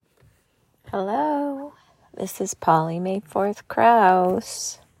Hello, this is Polly Mayforth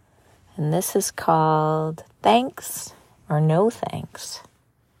Krause, and this is called Thanks or No Thanks.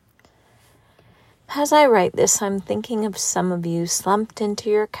 As I write this, I'm thinking of some of you slumped into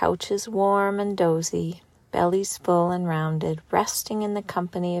your couches warm and dozy, bellies full and rounded, resting in the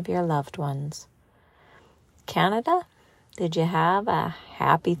company of your loved ones. Canada, did you have a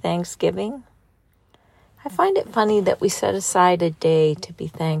happy Thanksgiving? I find it funny that we set aside a day to be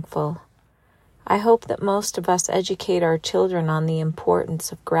thankful. I hope that most of us educate our children on the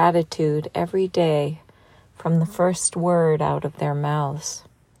importance of gratitude every day from the first word out of their mouths.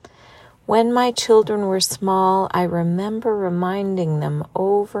 When my children were small, I remember reminding them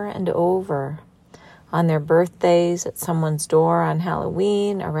over and over on their birthdays, at someone's door on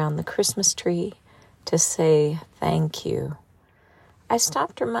Halloween, around the Christmas tree, to say thank you. I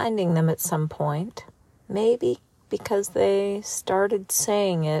stopped reminding them at some point, maybe because they started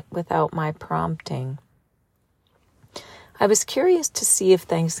saying it without my prompting. I was curious to see if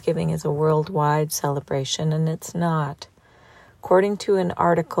Thanksgiving is a worldwide celebration, and it's not. According to an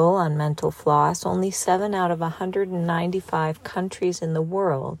article on Mental Floss, only 7 out of 195 countries in the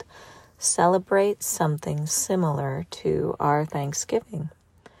world celebrate something similar to our Thanksgiving.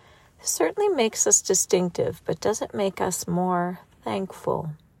 This certainly makes us distinctive, but doesn't make us more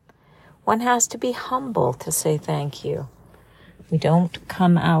thankful. One has to be humble to say thank you. We don't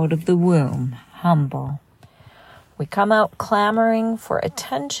come out of the womb humble. We come out clamoring for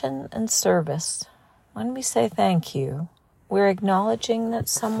attention and service. When we say thank you, we're acknowledging that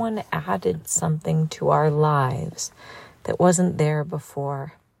someone added something to our lives that wasn't there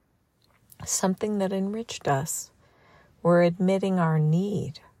before, something that enriched us. We're admitting our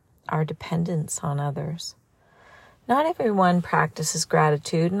need, our dependence on others. Not everyone practices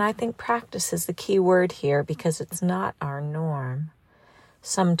gratitude, and I think practice is the key word here because it's not our norm.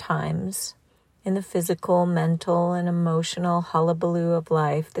 Sometimes, in the physical, mental, and emotional hullabaloo of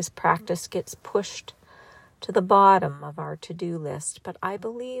life, this practice gets pushed to the bottom of our to-do list, but I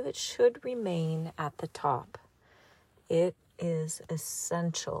believe it should remain at the top. It is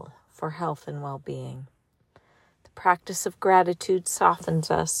essential for health and well-being. The practice of gratitude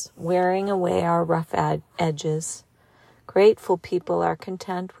softens us, wearing away our rough edges. Grateful people are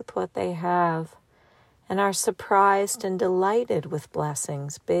content with what they have and are surprised and delighted with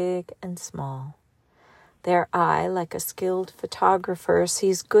blessings, big and small. Their eye, like a skilled photographer,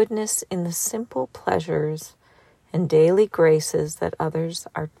 sees goodness in the simple pleasures and daily graces that others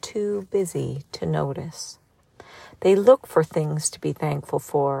are too busy to notice. They look for things to be thankful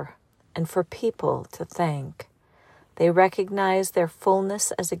for and for people to thank. They recognize their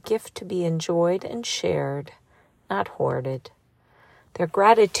fullness as a gift to be enjoyed and shared, not hoarded. Their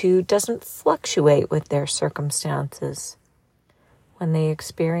gratitude doesn't fluctuate with their circumstances. When they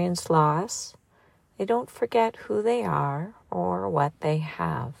experience loss, they don't forget who they are or what they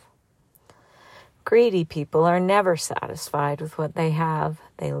have. Greedy people are never satisfied with what they have.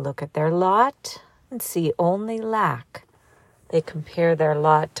 They look at their lot and see only lack. They compare their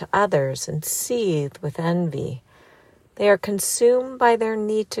lot to others and seethe with envy. They are consumed by their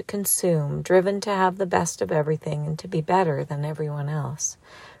need to consume, driven to have the best of everything and to be better than everyone else.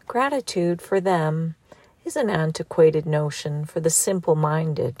 Gratitude for them is an antiquated notion for the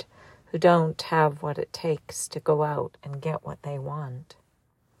simple-minded who don't have what it takes to go out and get what they want.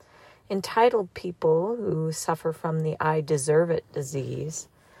 Entitled people who suffer from the I deserve it disease,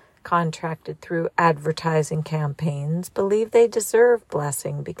 contracted through advertising campaigns, believe they deserve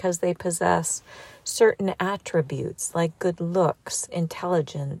blessing because they possess certain attributes like good looks,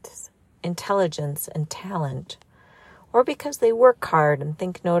 intelligence, and talent, or because they work hard and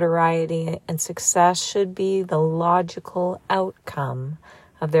think notoriety and success should be the logical outcome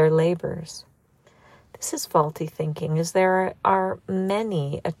of their labors. This is faulty thinking, as there are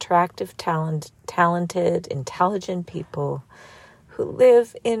many attractive, talented, intelligent people who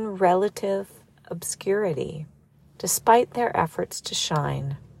live in relative obscurity, despite their efforts to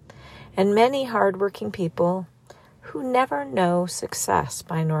shine, and many hardworking people who never know success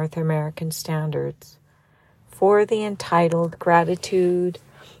by North American standards. For the entitled, gratitude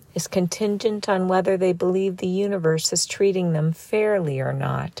is contingent on whether they believe the universe is treating them fairly or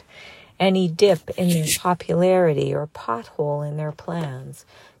not. Any dip in their popularity or pothole in their plans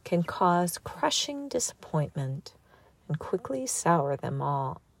can cause crushing disappointment and quickly sour them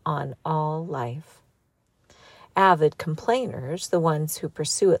all on all life. Avid complainers, the ones who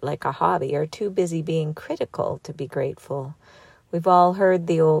pursue it like a hobby, are too busy being critical to be grateful. We've all heard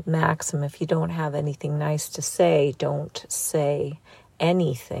the old maxim, if you don't have anything nice to say, don't say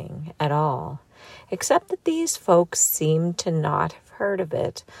anything at all. Except that these folks seem to not have heard of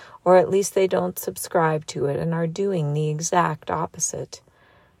it, or at least they don't subscribe to it and are doing the exact opposite.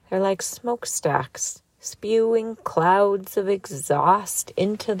 They're like smokestacks, spewing clouds of exhaust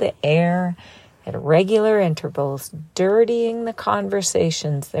into the air at regular intervals, dirtying the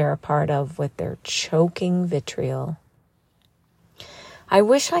conversations they're a part of with their choking vitriol. I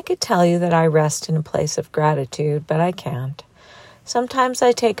wish I could tell you that I rest in a place of gratitude, but I can't. Sometimes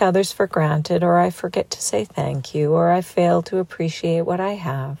I take others for granted, or I forget to say thank you, or I fail to appreciate what I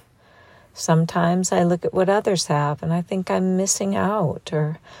have. Sometimes I look at what others have and I think I'm missing out,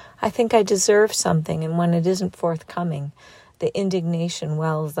 or I think I deserve something, and when it isn't forthcoming, the indignation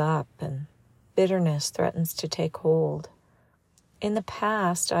wells up and bitterness threatens to take hold. In the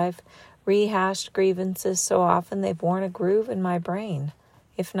past, I've rehashed grievances so often they've worn a groove in my brain,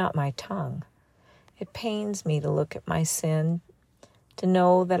 if not my tongue. It pains me to look at my sin, to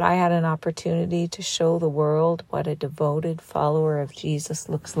know that I had an opportunity to show the world what a devoted follower of Jesus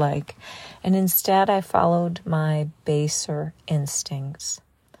looks like, and instead I followed my baser instincts.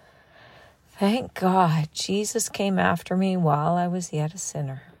 Thank God Jesus came after me while I was yet a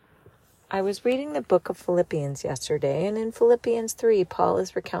sinner. I was reading the book of Philippians yesterday, and in Philippians 3, Paul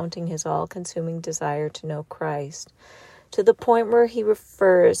is recounting his all-consuming desire to know Christ, to the point where he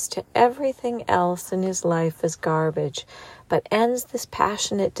refers to everything else in his life as garbage, but ends this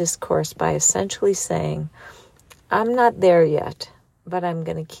passionate discourse by essentially saying, I'm not there yet, but I'm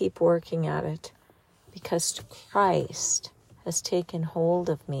going to keep working at it, because Christ has taken hold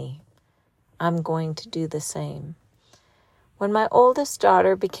of me. I'm going to do the same. When my oldest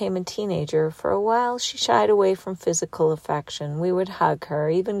daughter became a teenager, for a while she shied away from physical affection. We would hug her,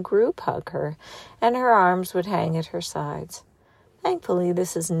 even group hug her, and her arms would hang at her sides. Thankfully,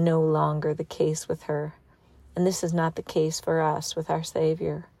 this is no longer the case with her, and this is not the case for us with our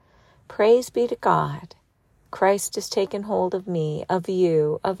Savior. Praise be to God. Christ has taken hold of me, of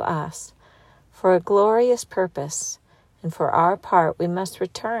you, of us, for a glorious purpose, and for our part we must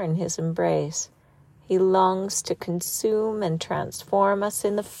return his embrace. He longs to consume and transform us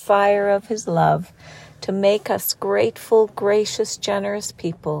in the fire of his love, to make us grateful, gracious, generous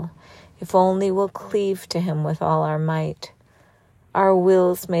people, if only we'll cleave to him with all our might. Our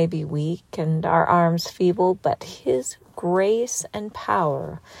wills may be weak and our arms feeble, but his grace and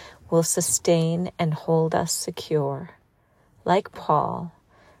power will sustain and hold us secure. Like Paul,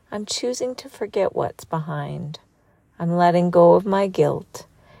 I'm choosing to forget what's behind. I'm letting go of my guilt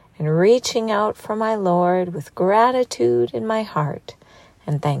and reaching out for my Lord with gratitude in my heart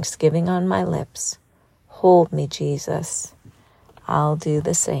and thanksgiving on my lips. Hold me, Jesus. I'll do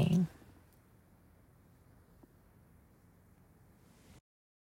the same.